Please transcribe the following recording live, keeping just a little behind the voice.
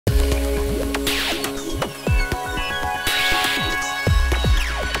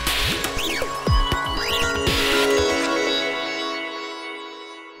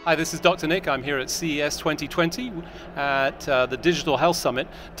Hi, this is Dr. Nick. I'm here at CES 2020 at the Digital Health Summit.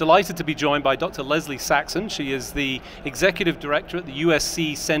 Delighted to be joined by Dr. Leslie Saxon. She is the Executive Director at the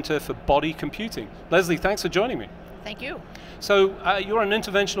USC Center for Body Computing. Leslie, thanks for joining me. Thank you. So you're an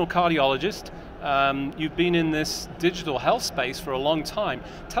interventional cardiologist. You've been in this digital health space for a long time.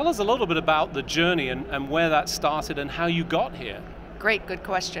 Tell us a little bit about the journey and where that started and how you got here. Great, good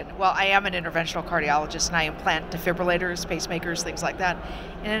question. Well, I am an interventional cardiologist and I implant defibrillators, pacemakers, things like that.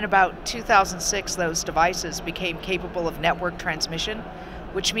 And in about 2006, those devices became capable of network transmission,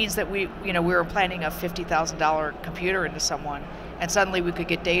 which means that we were implanting a $50,000 computer into someone and suddenly we could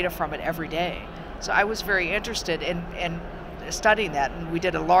get data from it every day. So I was very interested in studying that, and we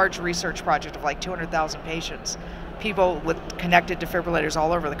did a large research project of like 200,000 patients, people with connected defibrillators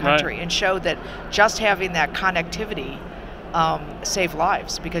all over the country, and showed that just having that connectivity save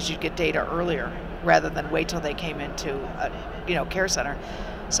lives because you'd get data earlier rather than wait till they came into a care center.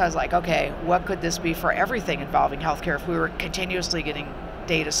 So I was like, okay, what could this be for everything involving healthcare if we were continuously getting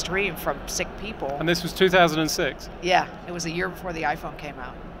data streamed from sick people? And this was 2006? Yeah, it was a year before the iPhone came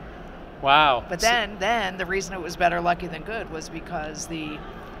out. Wow. But then the reason it was better lucky than good was because the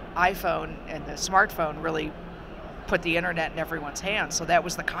iPhone and the smartphone really put the internet in everyone's hands. So that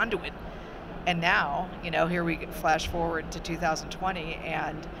was the conduit. And now, here we flash forward to 2020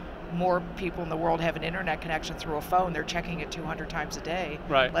 and more people in the world have an internet connection through a phone. They're checking it 200 times a day.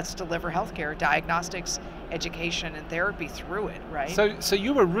 Right. Let's deliver healthcare, diagnostics, education, and therapy through it, right? So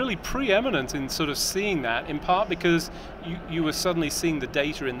you were really preeminent in sort of seeing that, in part because you were suddenly seeing the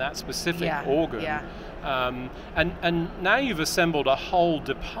data in that specific organ. Yeah. And now you've assembled a whole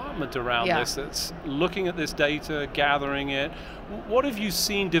department around this that's looking at this data, gathering it. What have you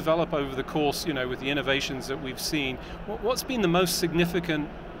seen develop over the course, with the innovations that we've seen? What's been the most significant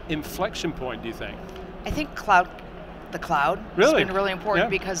inflection point, do you think? I think the cloud has been really important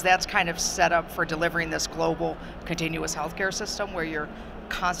because that's kind of set up for delivering this global continuous healthcare system where you're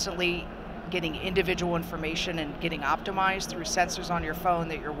constantly getting individual information and getting optimized through sensors on your phone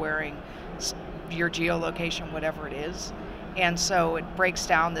that you're wearing, your geolocation, whatever it is. And so it breaks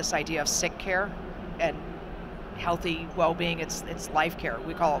down this idea of sick care and healthy well-being. It's life care.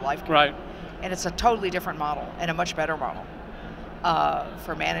 We call it life care. Right. And it's a totally different model and a much better model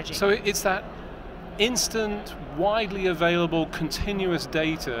for managing. So it's that instant, widely available, continuous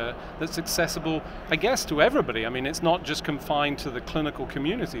data that's accessible, I guess, to everybody. I mean, it's not just confined to the clinical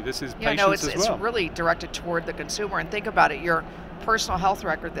community. This is patients as well. It's really directed toward the consumer. And think about it, your personal health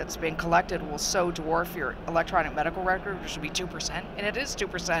record that's been collected will so dwarf your electronic medical record, which should be 2%. And it is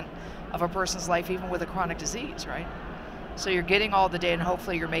 2% of a person's life, even with a chronic disease, right? So you're getting all the data, and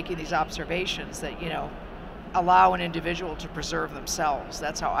hopefully you're making these observations that, allow an individual to preserve themselves.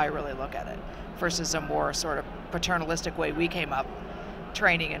 That's how I really look at it, versus a more sort of paternalistic way we came up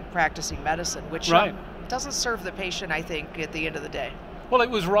training and practicing medicine, which doesn't serve the patient, I think, at the end of the day. Well, it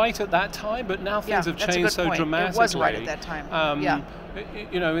was right at that time, but now things have changed so dramatically. It was right at that time,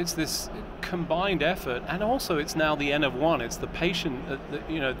 It's this combined effort, and also it's now the N of one. It's the patient,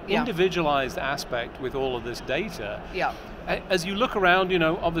 individualized aspect with all of this data. Yeah. As you look around,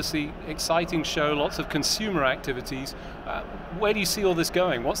 obviously exciting show, lots of consumer activities. Where do you see all this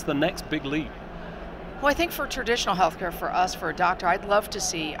going? What's the next big leap? Well, I think for traditional healthcare, for us, for a doctor, I'd love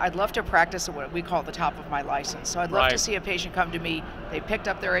to practice at what we call the top of my license. So I'd love to see a patient come to me, they picked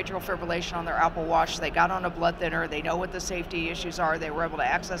up their atrial fibrillation on their Apple Watch, they got on a blood thinner, they know what the safety issues are, they were able to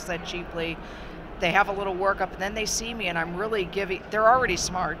access that cheaply, they have a little workup, and then they see me and I'm really they're already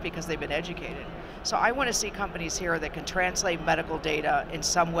smart because they've been educated. So I want to see companies here that can translate medical data in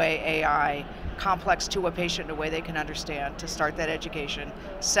some way, AI, complex to a patient in a way they can understand to start that education.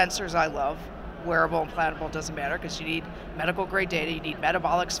 Sensors I love. Wearable, implantable, doesn't matter because you need medical grade data, you need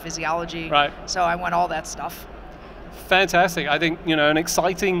metabolics, physiology. Right. So I want all that stuff. Fantastic. I think, an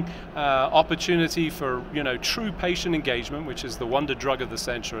exciting opportunity for, true patient engagement, which is the wonder drug of the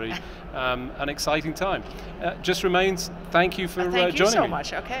century. An exciting time. Just remains, thank you for joining me. Thank you so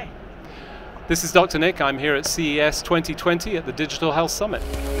much. Okay. This is Dr. Nick. I'm here at CES 2020 at the Digital Health Summit.